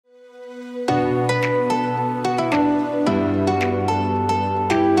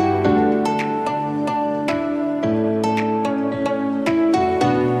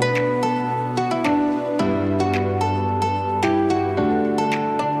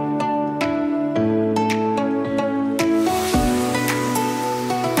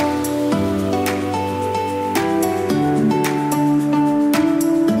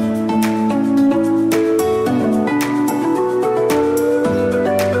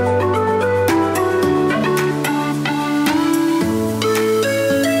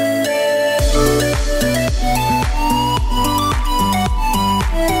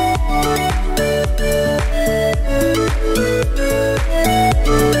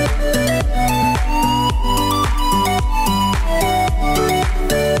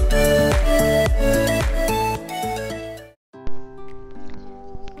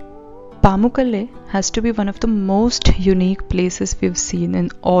Pamukkale has to be one of the most unique places we've seen in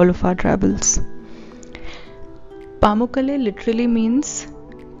all of our travels. Pamukkale literally means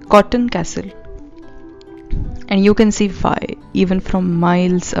cotton castle, and you can see why even from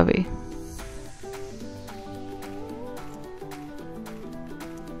miles away.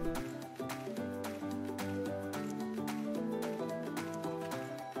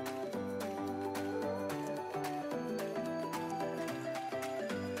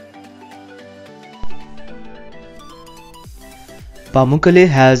 Pamukkale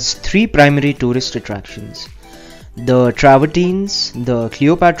has three primary tourist attractions: the Travertines, the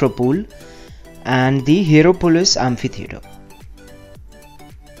Cleopatra Pool, and the Hierapolis Ampitheatre.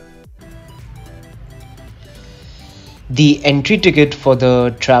 The entry ticket for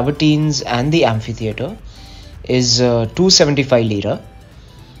the Travertines and the Amphitheatre is 275 lira,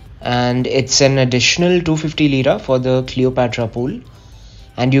 and it's an additional 250 lira for the Cleopatra Pool,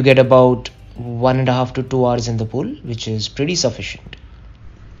 and you get about 1.5 to 2 hours in the pool, which is pretty sufficient.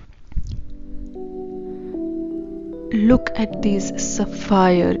 Look at these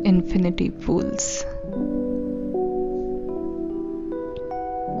sapphire infinity pools.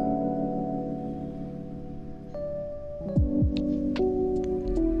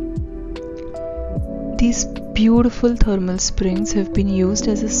 These beautiful thermal springs have been used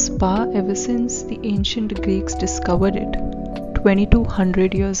as a spa ever since the ancient Greeks discovered it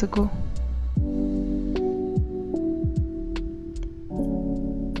 2200 years ago.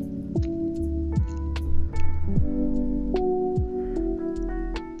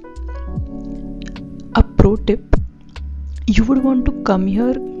 A pro tip: you would want to come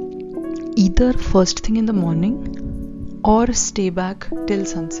here either first thing in the morning or stay back till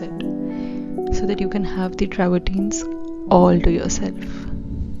sunset so that you can have the Travertines all to yourself.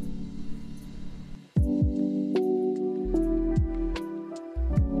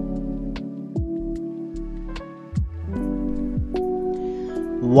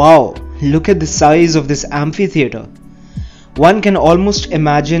 Wow, look at the size of this amphitheatre. One can almost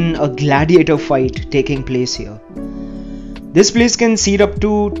imagine a gladiator fight taking place here. This place can seat up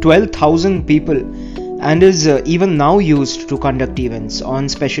to 12,000 people and is even now used to conduct events on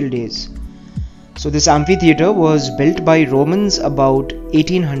special days. So this amphitheatre was built by Romans about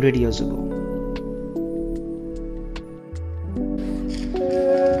 1800 years ago.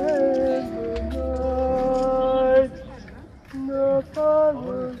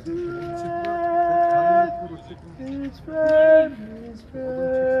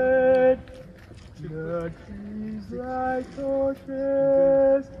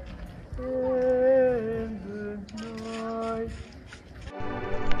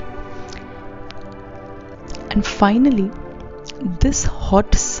 And finally, this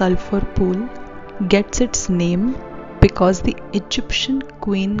hot sulfur pool gets its name because the Egyptian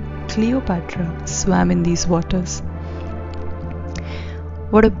queen Cleopatra swam in these waters.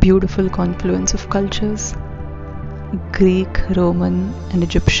 What a beautiful confluence of cultures, Greek, Roman and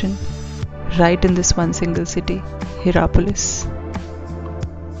Egyptian, right in this one single city, Hierapolis.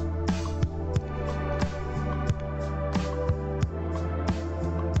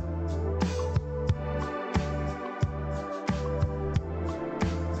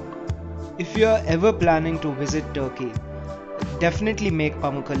 If you are ever planning to visit Turkey, definitely make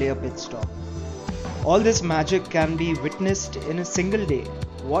Pamukkale a pit stop. All this magic can be witnessed in a single day.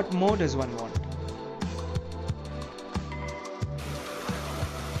 What more does one want?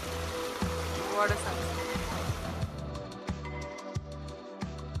 What a sunset.